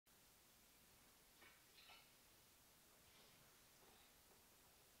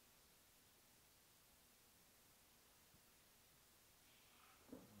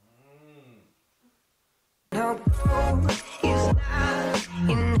your goal is not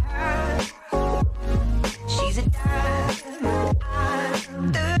in her. She's a diamond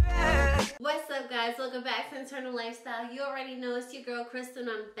under her. What's up, guys? Welcome back to Internal Lifestyle. You already know it's your girl Crystal, and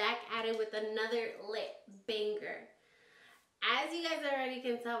I'm back at it with another lit banger. As you guys already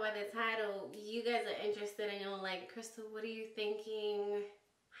can tell by the title, you guys are interested and you're like, Crystal, what are you thinking?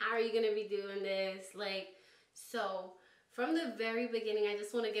 How are you gonna be doing this? So from the very beginning, I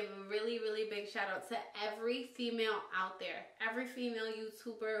just want to give a really big shout out to every female out there, every female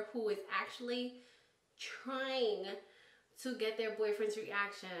YouTuber who is actually trying to get their boyfriend's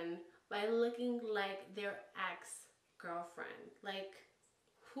reaction by looking like their ex-girlfriend. Like,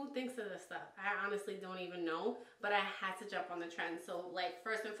 who thinks of this stuff? I honestly don't even know, but I had to jump on the trend. So, like,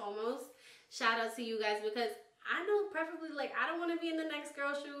 first and foremost, shout out to you guys, because I know perfectly, like, I don't want to be in the next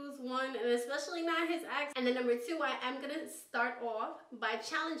girl's shoes, one, and especially not his ex. And then number two, I am going to start off by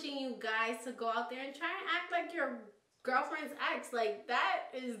challenging you guys to go out there and try and act like your girlfriend's ex. Like,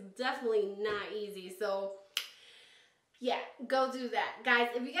 that is definitely not easy. So yeah, go do that. Guys,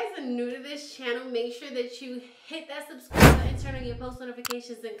 if you guys are new to this channel, make sure that you hit that subscribe button, turn on your post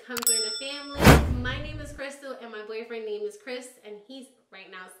notifications, and come join the family. My name is Crystal, and my boyfriend's name is Chris, and he's right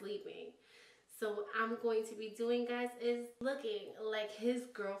now sleeping. So what I'm going to be doing, guys, is looking like his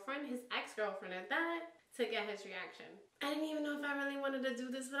girlfriend, his ex-girlfriend at that, to get his reaction. I didn't even know if I really wanted to do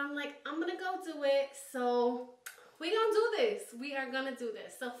this, but I'm like, I'm gonna go do it. So we gonna do this. We are gonna do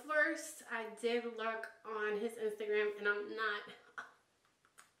this. So first, I did lurk on his Instagram, and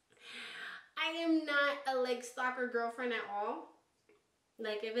I am not a like stalker girlfriend at all.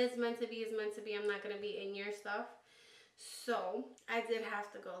 Like, if it's meant to be, it's meant to be. I'm not gonna be in your stuff. So I did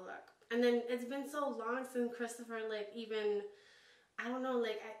have to go look. And then it's been so long since Christopher, like, even, I don't know,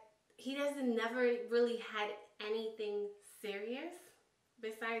 like, he doesn't never really had anything serious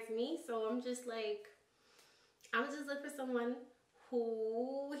besides me. So I'm just like, I'm just look for someone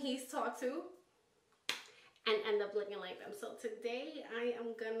who he's talked to and end up looking like them. So today I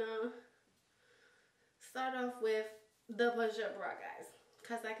am gonna start off with the push-up bra, guys,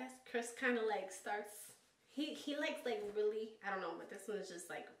 because I guess Chris kind of like starts, he likes like really, I don't know, but this one is just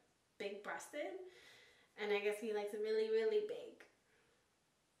like big breasted, and I guess he likes it really big,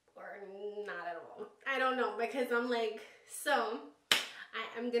 or not at all. I don't know, because I'm like, so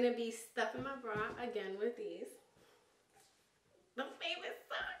I am gonna be stuffing my bra again with these. The famous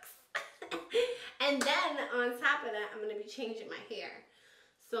socks. And then on top of that, I'm going to be changing my hair.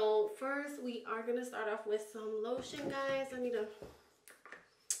 So first, we are going to start off with some lotion, guys. I need to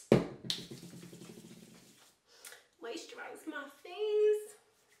moisturize my face.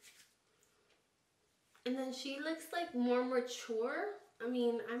 And then she looks like more mature. I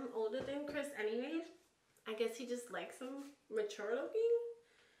mean, I'm older than Chris anyways. I guess he just likes him mature looking.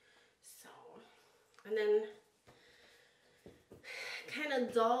 So, and then kind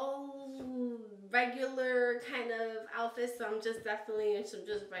of dull, regular kind of outfit, so I'm just definitely in some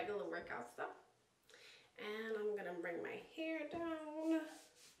just regular workout stuff. And I'm gonna bring my hair down.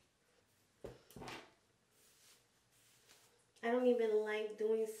 I don't even like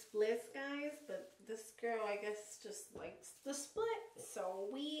doing splits, guys, but this girl, I guess, just likes the split. So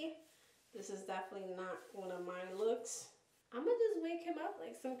this is definitely not one of my looks. I'm gonna just wake him up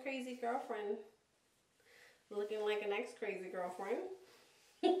like some crazy girlfriend, looking like an ex-crazy girlfriend.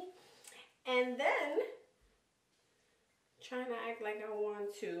 And then trying to act like I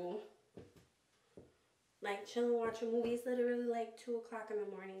want to like chill and watch a movie. It's literally like 2 o'clock in the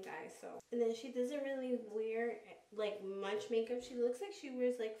morning, guys. So, and then she doesn't really wear like much makeup. She looks like she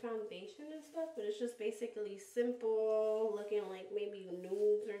wears like foundation and stuff, but it's just basically simple, looking like maybe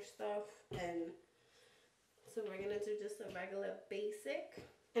nudes or stuff. And so we're gonna do just a regular basic.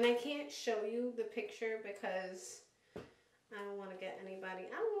 And I can't show you the picture because I don't want to get anybody,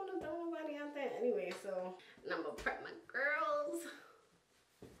 I don't want to throw nobody out there anyway. So, and I'm going to prep my girls.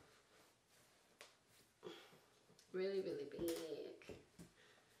 Really big.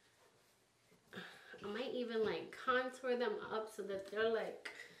 I might even like contour them up so that they're like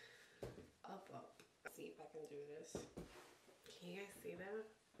up. Let's see if I can do this. Can you guys see that?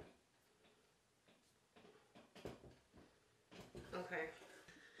 Okay.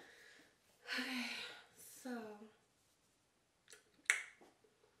 So,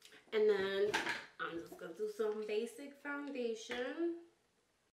 and then I'm just gonna do some basic foundation.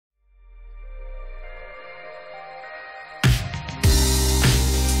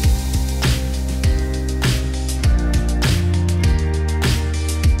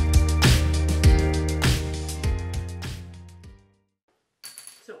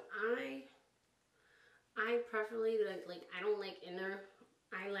 So I preferably like I don't like inner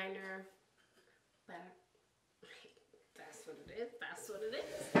eyeliner, but what it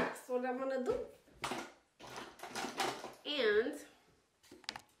is. That's what I'm gonna do. And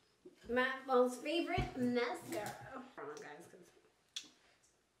my most favorite mascara. Hold on, guys.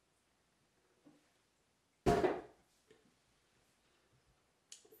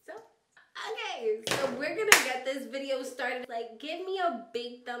 Okay, so we're gonna get this video started. Like, give me a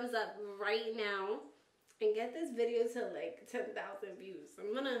big thumbs up right now and get this video to like 10,000 views.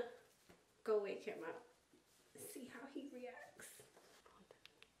 I'm gonna go wake him up, see how he reacts.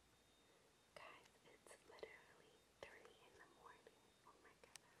 Guys, it's literally 3 in the morning. Oh my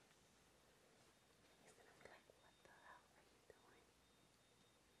goodness. He's gonna be like, what the hell are you doing?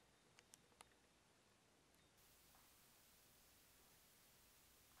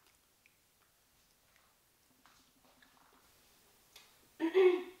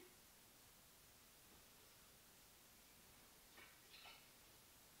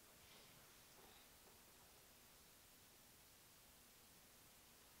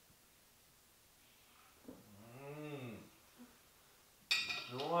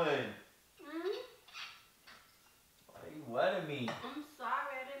 Doing? Why are you wetting me? I'm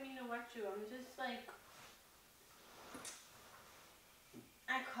sorry, I didn't mean to wet you. I'm just like,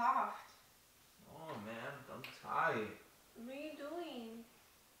 I coughed. Oh man, I'm tired. What are you doing?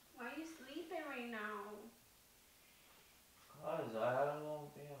 Why are you sleeping right now? Cause I had a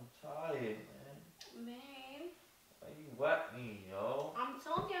long day. I'm tired, man. Babe. Why you wet me, yo? I'm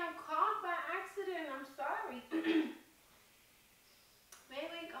telling you, I coughed by accident. I'm sorry. Babe,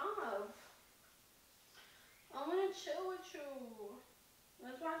 wake up. I want to chill with you.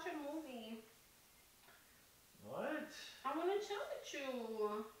 Let's watch a movie. What? I want to chill with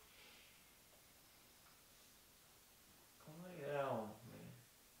you. Come lay down, man.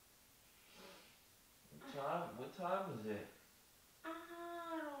 What time is it? I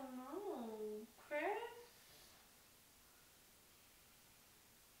don't know. Chris?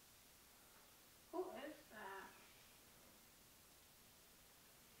 Who is that?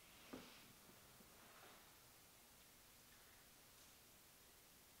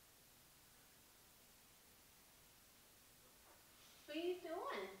 What are you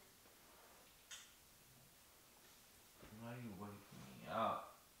doing? Why are you waking me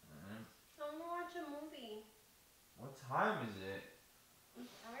up, man? I want to watch a movie. What time is it?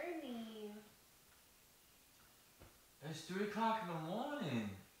 It's early. It's 3 o'clock in the morning.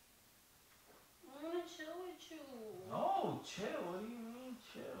 I want to chill with you. No, chill. What do you mean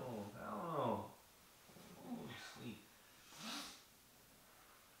chill? Hell no. I'm going to sleep.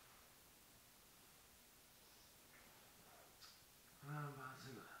 I'm about to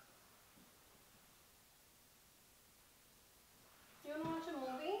go. You want to watch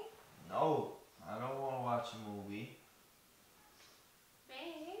a movie? No, I don't want to watch a movie.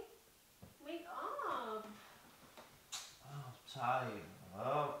 Babe, wake up. Oh, I'm tired.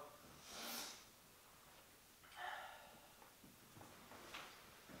 Well,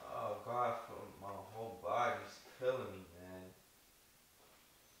 oh God, my whole body's killing me, man.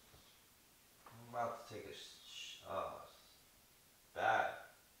 I'm about to take a bath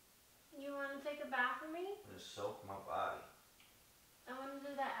You want to take a bath with me? and soak my body. I want to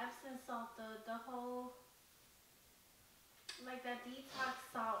do that Epsom salt, the whole, like that detox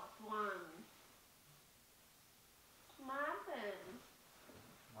salt one. What happened?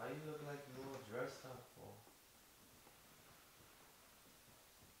 Why you look like you all dressed up for?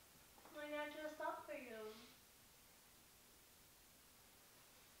 I got dressed up for you.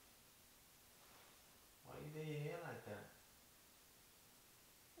 Why you did your hair like that?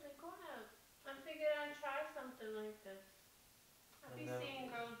 Like what? I figured I'd try something like this. I be seeing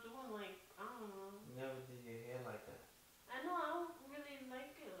girls doing like, I don't know. You never did your hair like that. I know, I don't really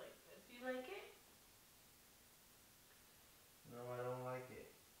like it like this. You like it? No, I don't like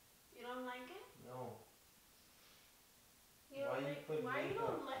it. You don't like it? No. You Why don't you like, put why makeup? you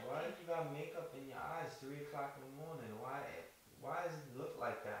don't like Why it? you got makeup in your eyes 3 o'clock in the morning? Why does it look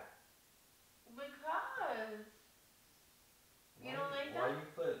like that? Because. You don't like Why that?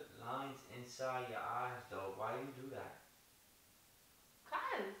 you put lines inside your eyes though? Why you do that?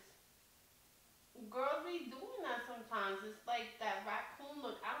 Cause. Girls be doing that sometimes. It's like that raccoon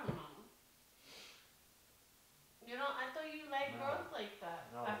look. I don't know. You know, I thought you like No. girls like that.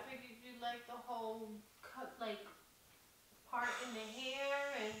 No. I figured you like the whole cut, like, part in the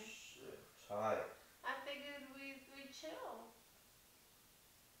hair and. Shit, try it. I figured we chill.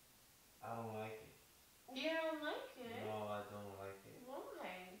 I don't like it. You don't like it? No, I don't like it. Why?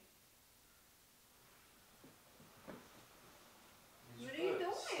 Did What are you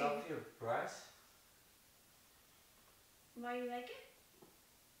doing? Stuff your breast? Why you like it?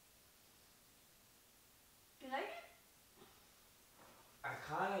 You like it?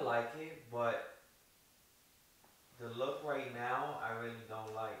 kind of like it, but the look right now, I really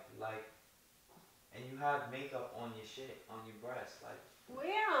don't like. Like, and you have makeup on your shit, on your breast. Like,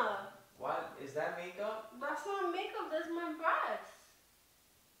 Where? what? Is that makeup? That's not makeup, that's my breast.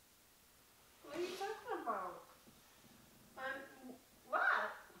 What are you talking about?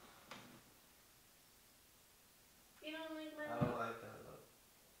 What? You don't like my I look? don't like that look.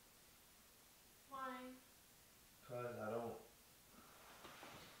 Why? Cause I don't.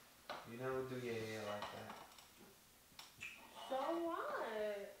 You never do your hair like that. So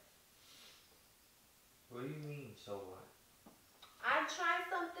what? What do you mean, so what? I tried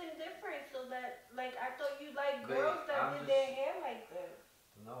something different so that, like, I thought you like Babe, girls that I'm did just- their hair like this.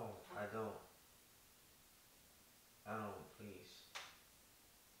 No, I don't. I don't, please.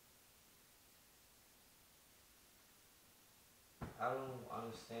 I don't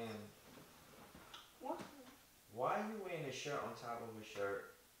understand. What? Why are you wearing a shirt on top of a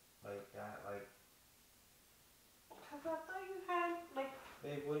shirt like that? Like, Because I thought you had, like,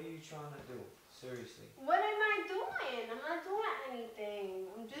 babe, what are you trying to do? Seriously. what am I doing? I'm not doing anything.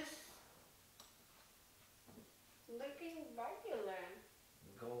 I'm just looking regular.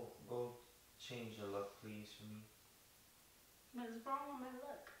 Go change your look, please, for me. What's wrong with my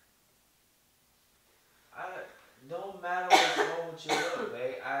look? I don't matter what's wrong with your look,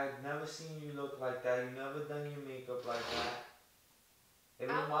 babe. I've never seen you look like that. You never done your makeup like that. It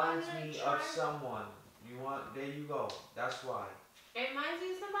I reminds wanna me try- of someone. You want? There you go. That's why. It reminds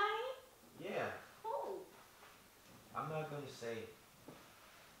you of somebody? Yeah. Who? I'm not gonna say,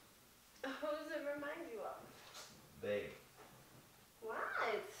 Who does it remind you of? babe. What?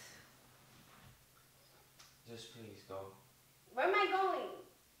 Just please go. Where am I going?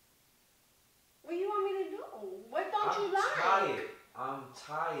 What do you want me to do? What don't I'm you like? tired. I'm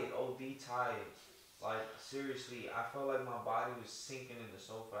tired. OD tired. Like, seriously, I felt like my body was sinking in the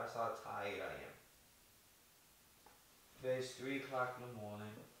sofa. That's how tired I am. It's 3 o'clock in the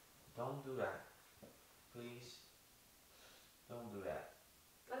morning. Don't do that. Please. Don't do that.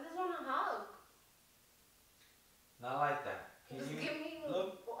 I just want a hug. Not like that. Can Just you give me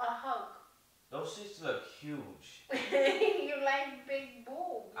look? a hug. Those shits look huge. You like big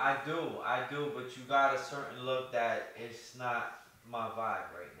boobs. I do, but you got a certain look that it's not my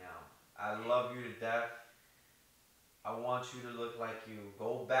vibe right now. I love you to death. I want you to look like you.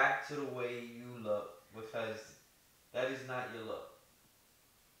 Go back to the way you look, because that is not your look.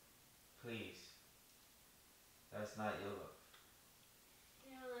 Please. That's not your look.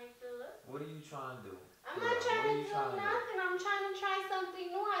 You don't like the look? What are you trying to do? I'm Girl, not what trying are to you do trying to do? nothing. I'm trying to try something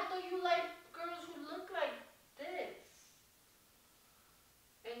new. I thought you liked girls who look like this.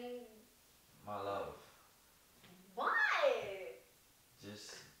 And My love, what?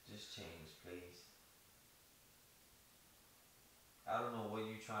 just change, please. I don't know what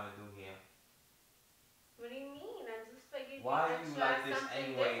you're trying to do here. What do you mean? I just figured Why you you could try like this something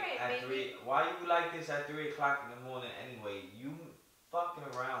anyway different. at Maybe 3? Why you like this at 3 o'clock in the morning anyway? You fucking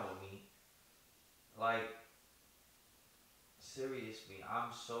around with me. Like, seriously,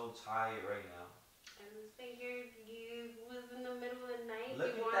 I'm so tired right now. I just figured you was in the middle of the night.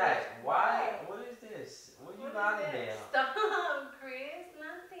 Look you at wanted that. to Why? go. What is this? What you What got is in it? there? Stop, Chris.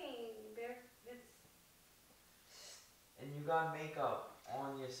 Nothing. It's And you got makeup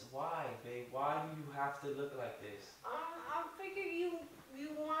on your. Why, babe? Why do you have to look like this? I figure you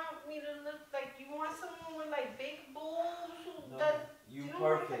want me to look like you want someone with like big boobs who No, does. you you don't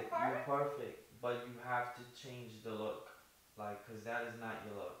like perfect. that part? You perfect. But you have to change the look. Like, cause that is not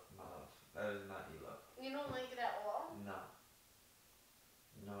your look, my love. That is not your look. You don't like it at all? No.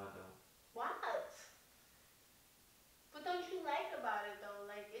 No, I don't. What? What don't you like about it though?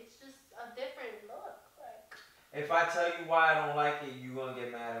 Like it's just a different look. Like If I tell you why I don't like it, you're gonna get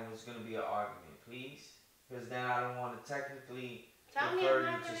mad and it's gonna be an argument, please. Because then I don't want to technically tell me refer I'm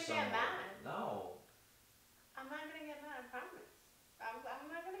you not to gonna someone. get mad. No. I'm not gonna get mad. I promise. I'm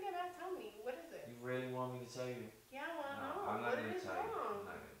not gonna get mad. Tell me what is it? You really want me to tell you? Yeah, I wanna know. I'm not What gonna is tell you. wrong? I'm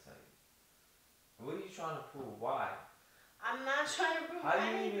not gonna tell you. What are you trying to prove? Why? I'm not trying to prove How do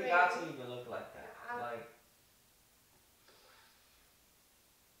you anything. even got to even look like that? Like,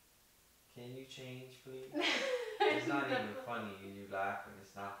 can you change, please? It's not even funny. You laughing.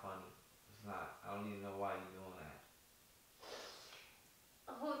 It's not funny. It's not. I don't even know why you're doing that.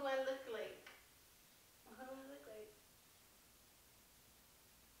 Who do I look like? Who do I look like?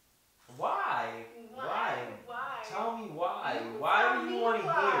 Why? Why? Tell me why. You Why tell do me you want to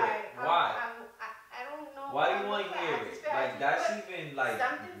hear it? Why? I don't know. Why do what you I want look to hear I it? just feel Like, that's even like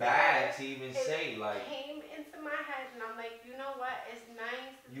something bad said to even it say. Like, came into my head and I'm like, you know what? It's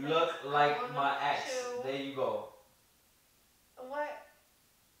nice. you It's look nice. I like wanna my ex. chill. There you go. What?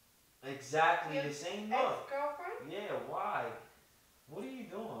 exactly the same look. Ex-girlfriend? Yeah, why? What are you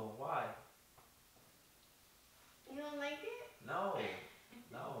doing? Why? You don't like it? No.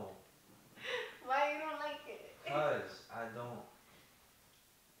 No. Why you don't like it? Cause I don't.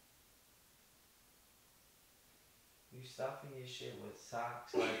 You stuffing your shit with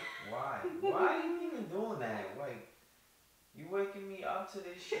socks. Like, why? Why are you even doing that? Like, you waking me up to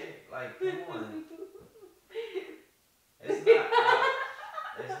this shit. Like, come on. It's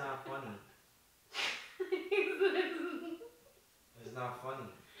not funny. It's not funny.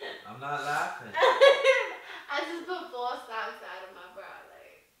 I'm not laughing. I just put false socks out of my bra,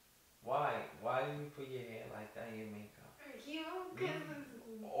 like. Why? Why do you put your hair like that in your makeup? You, cause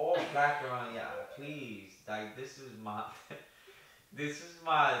All black around your eye, please. Like, this is my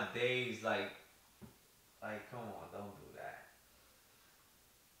days. Like, come on, don't do that.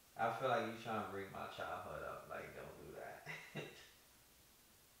 I feel like you're trying to bring my childhood up. Like, don't do that.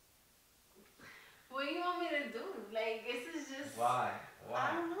 what do you want me to do? Like, this is just. Why?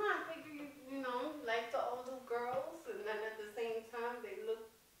 I don't know. I figure you know, like the older girls, and then at the same time they look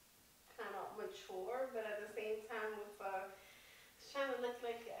kind of mature, but at the same time with trying to look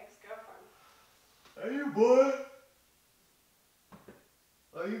like your ex-girlfriend. Are you bored?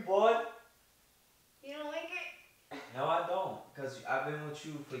 Are you bored? You don't like it? No, I don't. Because I've been with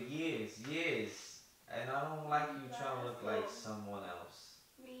you for years. And I don't like you trying to look like someone else.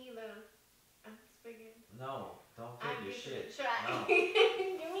 Me either. I'm speaking. No, don't put your shit. Try. No.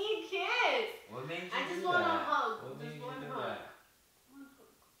 Give me a kiss. What made you I just do want that? a hug. What made Just you one do hug. that?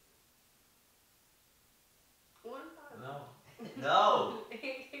 One hug. No. No.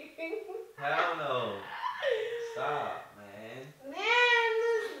 Hell no. Stop, man. Man,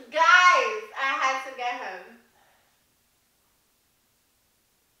 guys, I had to get him.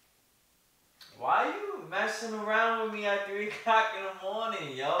 Why you messing around with me at 3 o'clock in the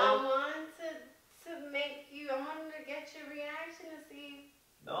morning, yo? I wanted to make you, I wanted to get your reaction to see.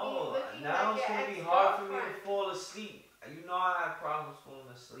 No, looking now like it's your gonna be hard for me to ex-girlfriend. fall asleep. You know I have problems falling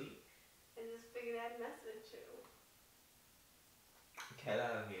asleep. I just figured I'd message you. Get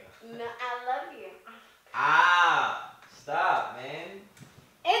out of here. No, I love you. Ah, stop, man.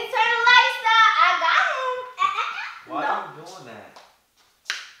 Internal lifestyle, I got him. Why No. are you doing that?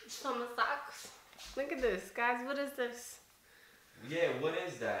 Some socks. Look at this, guys. What is this? Yeah, what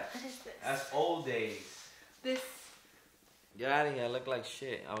is that? What is this? That's old days. This Get out of here. I look like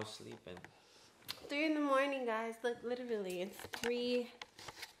shit. I was sleeping. 3 in the morning, guys. Look, literally, it's 3.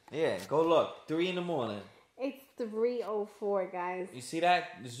 Yeah, go look. 3 in the morning. It's 3:04, guys. You see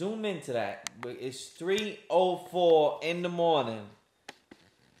that? Zoom into that. It's 3:04 in the morning.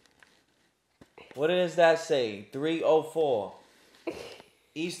 What does that say? 3:04.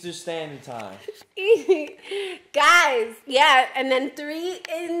 Eastern Standard Time. Guys, yeah, and then 3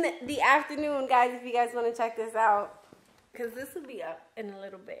 in the afternoon, guys, if you guys want to check this out. Because this will be up in a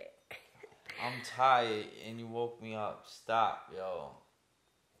little bit. I'm tired and you woke me up. Stop, yo.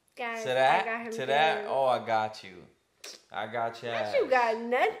 Guys, To that? I got him To that? doing- Oh, I got you. I got your ass. But you got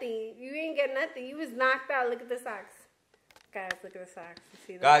nothing. You ain't get nothing. You was knocked out. Look at the socks. Guys, look at the socks. You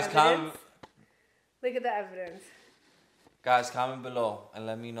see the Guys, evidence? Look at the evidence. Guys, comment below and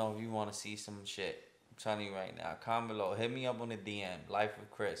let me know if you want to see some shit. I'm telling you right now. Comment below. Hit me up on the DM. Life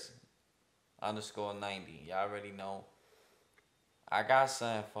with Chris _90. Y'all already know. I got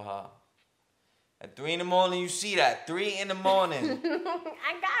something for her. At 3 in the morning, you see that. 3 in the morning.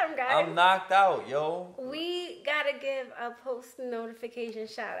 I got him, guys. I'm knocked out, yo. We gotta give a post notification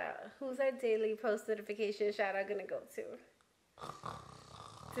shout out. Who's our daily post notification shout out gonna go to?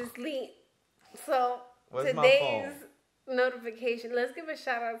 To sleep. So Where's my today's notification. Let's give a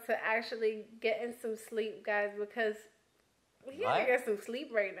shout out to actually getting some sleep, guys, because we gotta What? get some sleep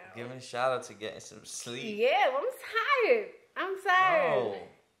right now. Giving a shout out to getting some sleep. Yeah, I'm tired.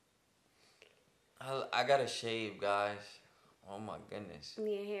 Oh. I gotta shave, guys. Oh my goodness. I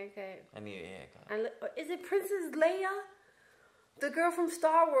need a haircut. I need a haircut. Is it Princess Leia? The girl from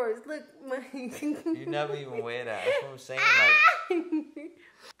Star Wars. Look, You never even wear that. That's what I'm saying.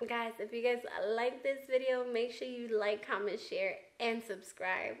 Like, guys, if you guys like this video, make sure you like, comment, share, and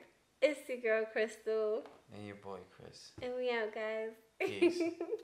subscribe. It's your girl, Crystal. and your boy, Chris. And we out, guys. Peace.